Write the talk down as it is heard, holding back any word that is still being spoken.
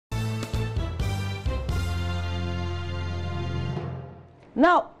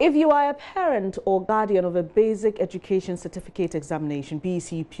Now, if you are a parent or guardian of a basic education certificate examination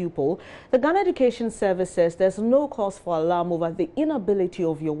BECE pupil, the Ghana Education Service says there's no cause for alarm over the inability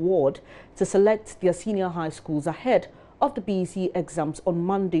of your ward to select their senior high schools ahead of the BECE exams on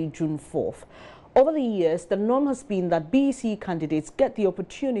Monday, June 4th. Over the years, the norm has been that BECE candidates get the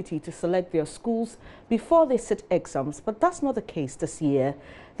opportunity to select their schools before they sit exams, but that's not the case this year.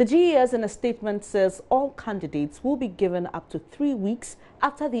 The GES in a statement says all candidates will be given up to 3 weeks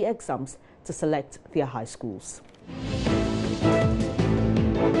after the exams to select their high schools.